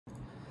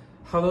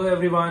Hello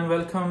everyone,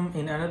 welcome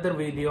in another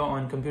video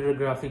on computer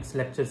graphics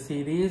lecture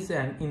series,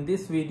 and in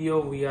this video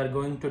we are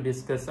going to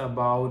discuss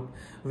about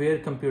where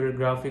computer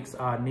graphics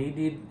are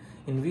needed,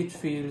 in which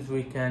fields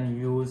we can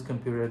use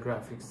computer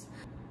graphics.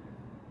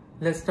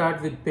 Let's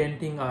start with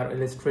painting or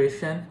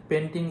illustration.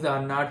 Paintings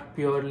are not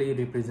purely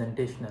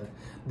representational.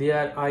 They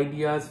are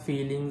ideas,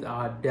 feelings,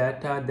 or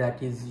data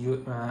that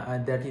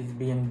is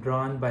being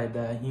drawn by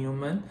the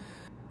human.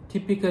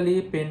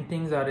 Typically,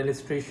 paintings or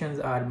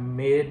illustrations are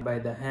made by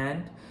the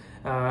hand.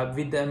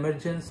 With the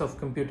emergence of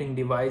computing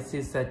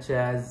devices such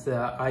as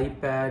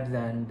iPads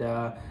and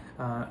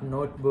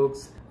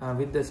notebooks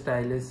with the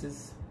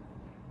styluses,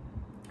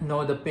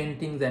 now the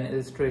paintings and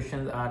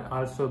illustrations are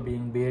also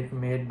being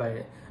made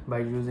by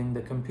using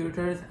the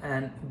computers,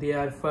 and they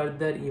are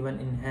further even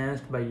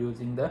enhanced by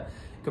using the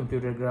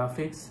computer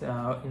graphics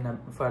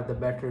for the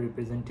better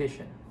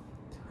representation.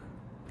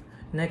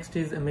 Next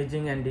is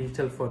imaging and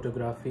digital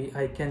photography.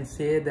 I can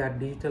say that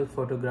digital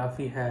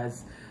photography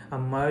has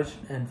emerged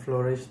and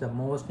flourished the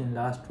most in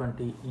last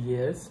 20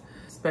 years,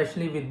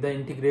 especially with the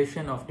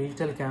integration of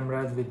digital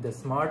cameras with the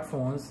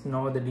smartphones.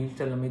 Now the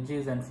digital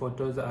images and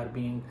photos are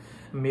being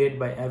made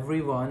by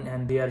everyone,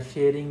 and they are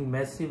sharing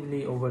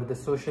massively over the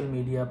social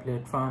media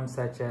platforms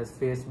such as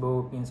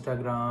Facebook,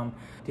 Instagram,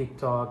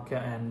 TikTok,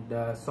 and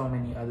so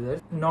many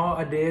others.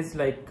 Nowadays,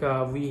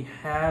 we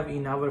have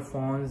in our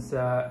phones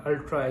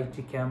ultra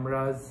HD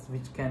cameras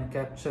which can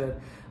capture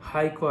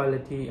high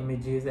quality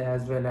images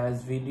as well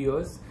as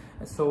videos.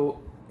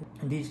 So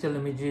digital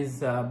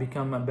images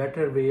become a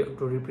better way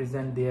to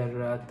represent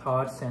their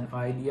thoughts and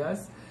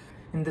ideas.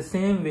 In the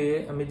same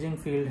way, imaging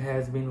field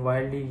has been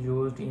widely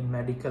used in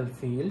medical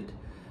field,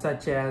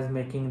 such as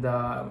making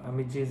the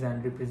images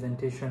and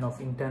representation of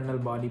internal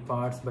body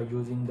parts by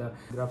using the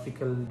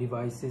graphical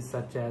devices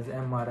such as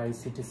MRI,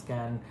 CT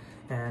scan,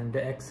 and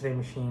X-ray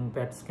machine,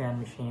 PET scan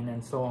machine,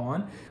 and so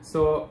on.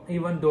 So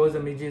even those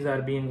images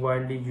are being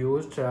widely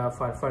used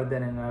for further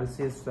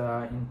analysis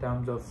in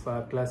terms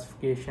of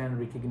classification,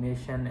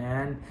 recognition,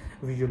 and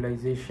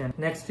visualization.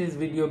 Next is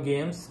video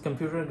games.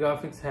 Computer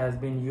graphics has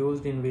been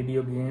used in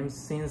video games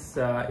since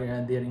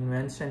their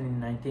invention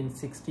in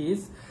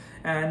 1960s.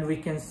 And we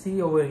can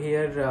see over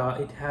here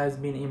it has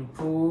been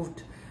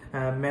improved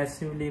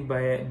massively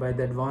by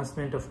the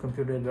advancement of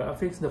computer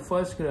graphics. The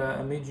first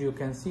image you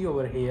can see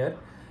over here,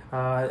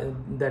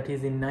 that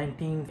is in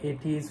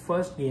 1980s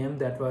first game,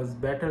 that was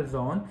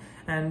Battlezone,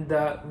 and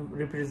the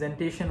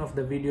representation of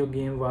the video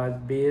game was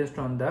based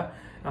on the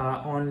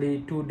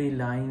only 2D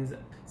lines.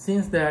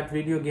 Since that,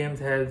 video games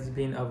has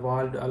been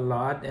evolved a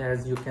lot,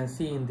 as you can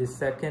see in this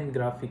second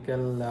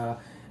graphical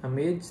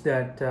image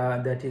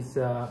that is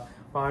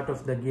part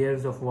of the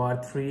Gears of War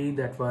 3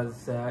 that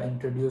was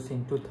introduced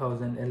in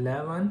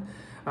 2011.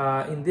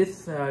 In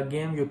this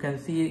game, you can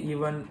see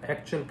even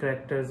actual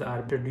characters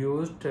are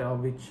introduced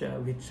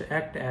which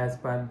act as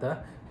per the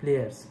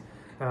players.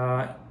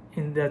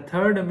 In the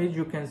third image,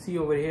 you can see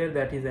over here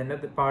that is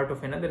another part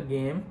of another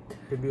game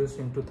introduced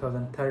in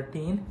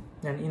 2013,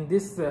 and in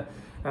this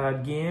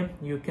game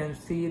you can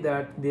see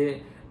that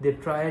they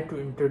try to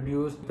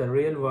introduce the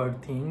real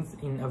world things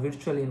in a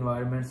virtual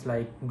environments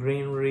like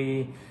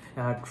greenery,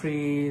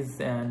 trees,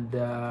 and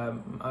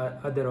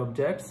other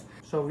objects.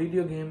 So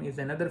video game is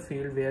another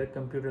field where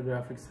computer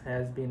graphics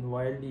has been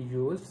widely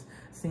used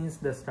since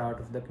the start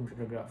of the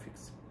computer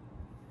graphics.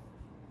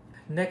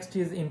 Next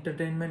is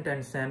entertainment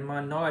and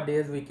cinema.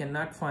 Nowadays we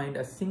cannot find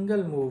a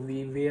single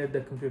movie where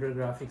the computer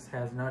graphics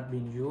has not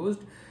been used.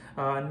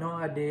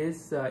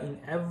 Nowadays in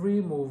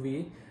every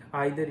movie,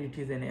 either it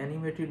is an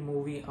animated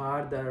movie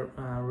or the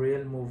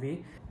real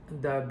movie,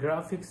 the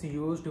graphics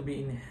used to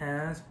be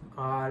enhanced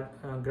or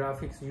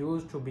graphics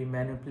used to be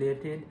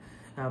manipulated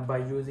by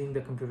using the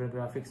computer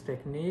graphics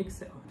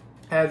techniques.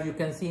 As you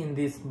can see in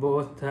these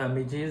both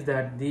images,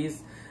 that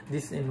this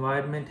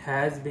environment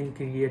has been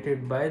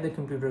created by the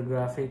computer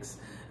graphics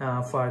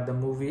for the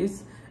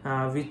movies,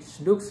 which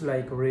looks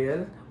like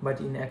real, but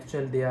in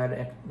actual they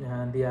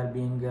are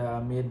being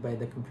made by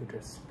the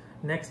computers.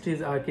 Next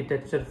is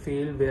architecture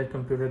field, where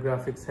computer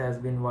graphics has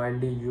been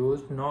widely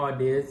used.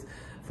 Nowadays,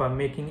 for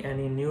making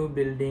any new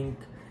building,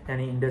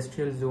 any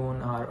industrial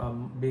zone or a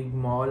big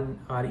mall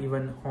or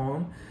even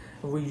home,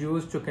 we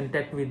used to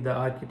contact with the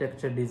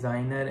architecture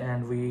designer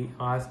and we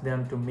ask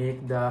them to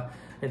make the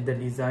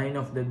design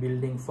of the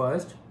building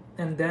first,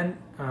 and then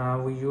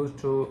we used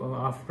to,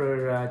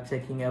 after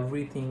checking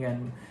everything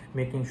and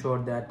making sure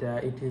that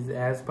it is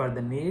as per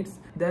the needs,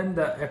 then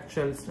the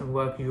actual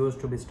work used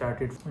to be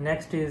started.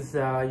 Next is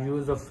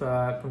use of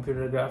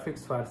computer graphics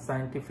for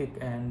scientific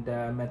and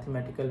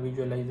mathematical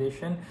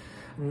visualization.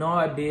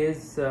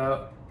 Nowadays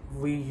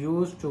we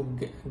used to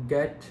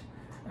get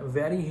a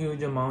very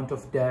huge amount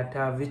of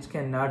data which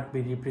cannot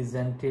be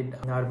represented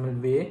normal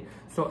way.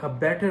 So a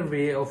better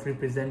way of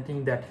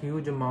representing that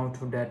huge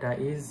amount of data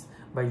is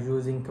by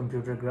using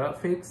computer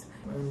graphics.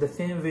 In the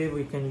same way,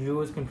 we can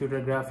use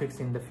computer graphics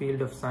in the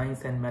field of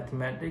science and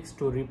mathematics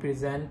to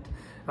represent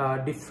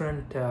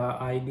different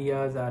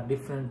ideas or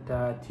different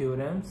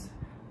theorems.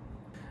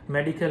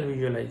 Medical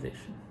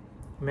visualization.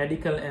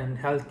 Medical and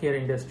healthcare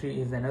industry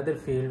is another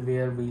field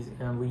where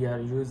we are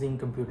using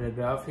computer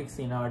graphics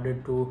in order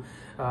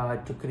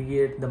to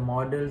create the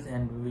models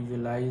and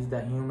visualize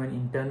the human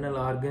internal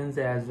organs,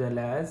 as well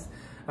as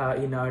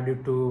in order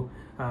to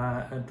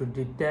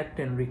detect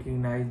and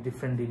recognize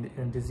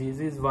different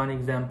diseases. One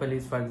example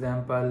is, for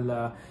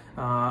example,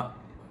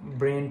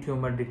 brain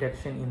tumor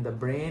detection in the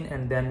brain,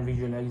 and then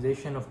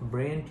visualization of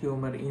brain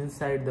tumor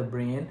inside the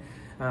brain,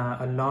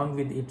 along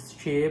with its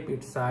shape,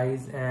 its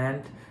size,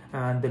 and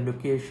the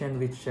location,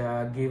 which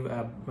give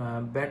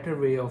a better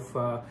way of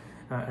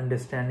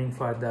understanding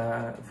for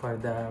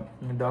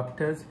the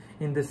doctors.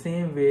 In the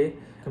same way,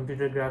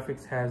 computer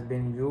graphics has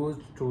been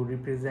used to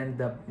represent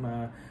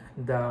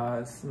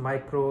the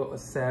micro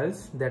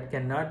cells that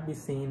cannot be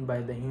seen by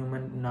the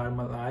human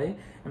normal eye,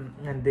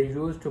 and they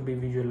used to be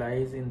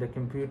visualized in the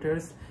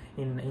computers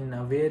in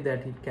a way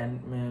that it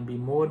can be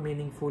more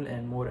meaningful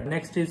and more.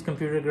 Next is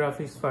computer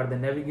graphics for the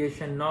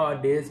navigation.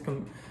 Nowadays,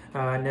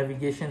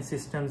 navigation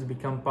systems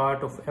become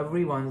part of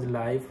everyone's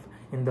life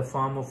in the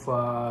form of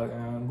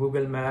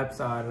Google Maps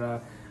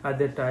or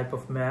other type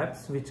of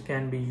maps, which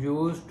can be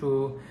used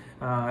to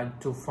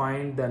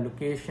find the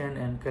location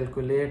and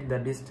calculate the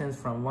distance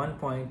from one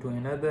point to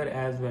another,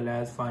 as well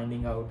as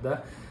finding out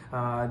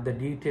the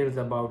details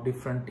about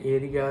different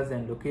areas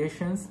and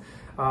locations.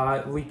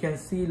 We can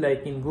see,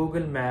 like in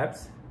Google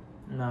Maps,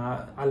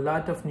 a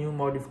lot of new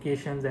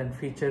modifications and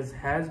features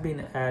has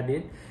been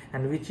added,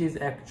 and which is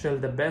actually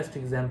the best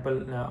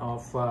example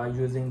of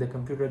using the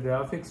computer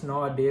graphics.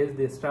 Nowadays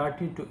they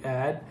started to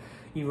add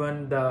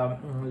even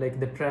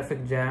the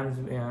traffic jams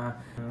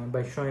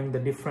by showing the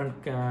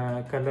different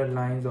color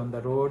lines on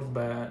the roads,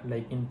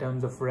 like in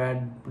terms of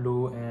red,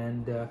 blue,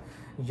 and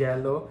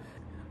yellow.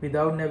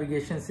 Without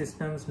navigation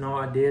systems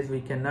nowadays,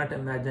 we cannot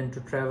imagine to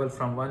travel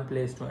from one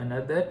place to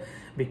another,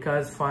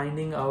 because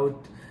finding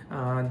out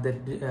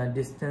the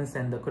distance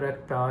and the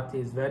correct path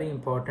is very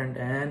important,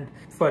 and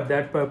for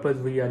that purpose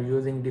we are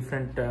using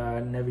different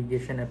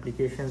navigation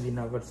applications in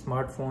our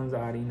smartphones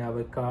or in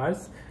our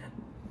cars.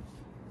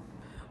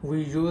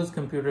 We use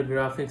computer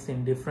graphics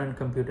in different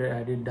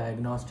computer-aided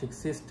diagnostic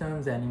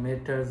systems,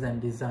 animators,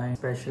 and design,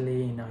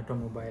 especially in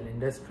automobile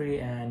industry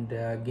and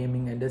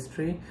gaming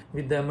industry.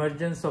 With the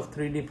emergence of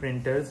 3D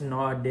printers,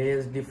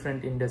 nowadays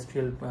different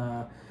industrial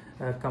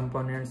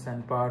components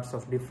and parts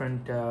of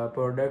different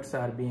products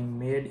are being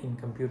made in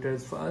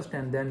computers first,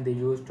 and then they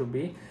used to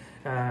be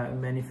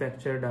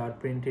manufactured or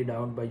printed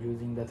out by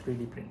using the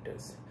 3D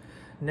printers.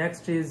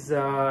 Next is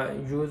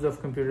use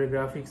of computer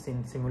graphics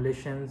in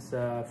simulations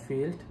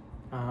field.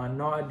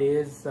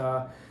 Nowadays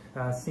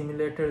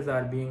simulators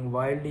are being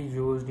widely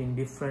used in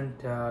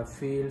different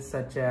fields,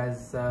 such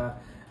as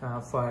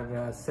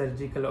for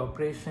surgical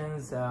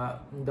operations.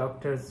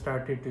 Doctors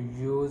started to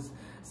use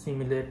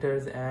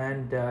simulators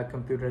and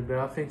computer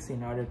graphics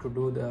in order to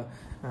do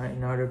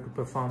in order to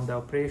perform the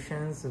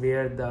operations,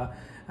 where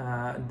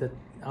the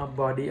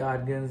body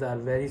organs are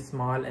very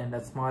small and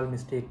a small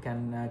mistake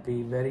can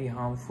be very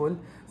harmful.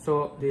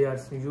 So they are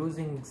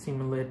using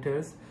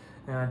simulators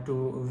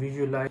to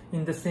visualize.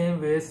 In the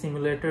same way,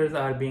 simulators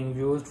are being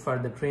used for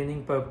the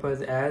training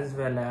purpose, as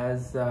well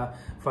as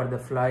for the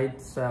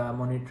flights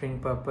monitoring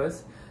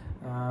purpose.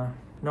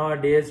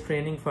 Nowadays,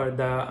 training for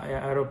the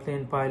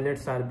aeroplane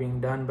pilots are being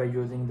done by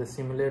using the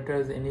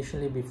simulators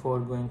initially before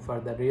going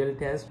for the real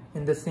test.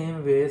 In the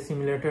same way,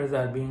 simulators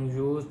are being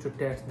used to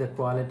test the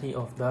quality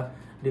of the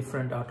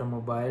different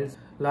automobiles.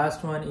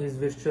 Last one is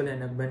virtual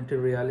and augmented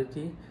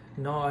reality.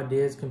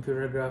 Nowadays,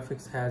 computer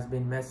graphics has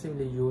been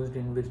massively used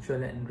in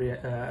virtual and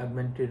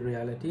augmented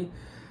reality.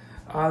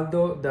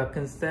 Although the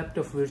concept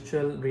of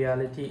virtual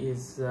reality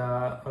is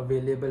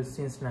available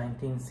since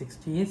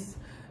 1960s,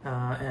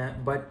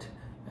 but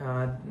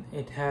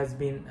it has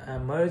been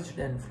merged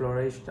and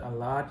flourished a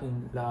lot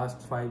in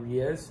last 5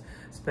 years,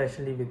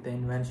 especially with the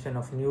invention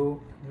of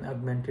new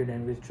augmented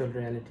and virtual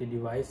reality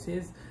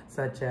devices,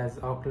 such as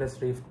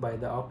Oculus Rift by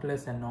the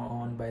Oculus and now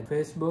on by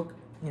Facebook.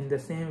 In the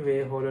same way,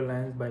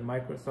 HoloLens by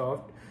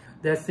Microsoft.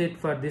 That's it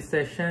for this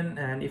session,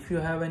 and if you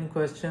have any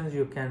questions,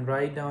 you can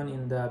write down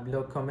in the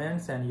below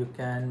comments, and you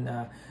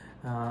can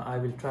I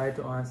will try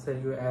to answer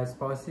you as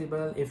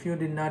possible. If you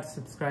did not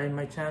subscribe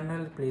my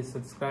channel, please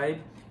subscribe,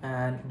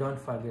 and don't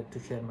forget to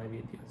share my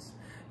videos.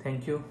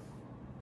 Thank you.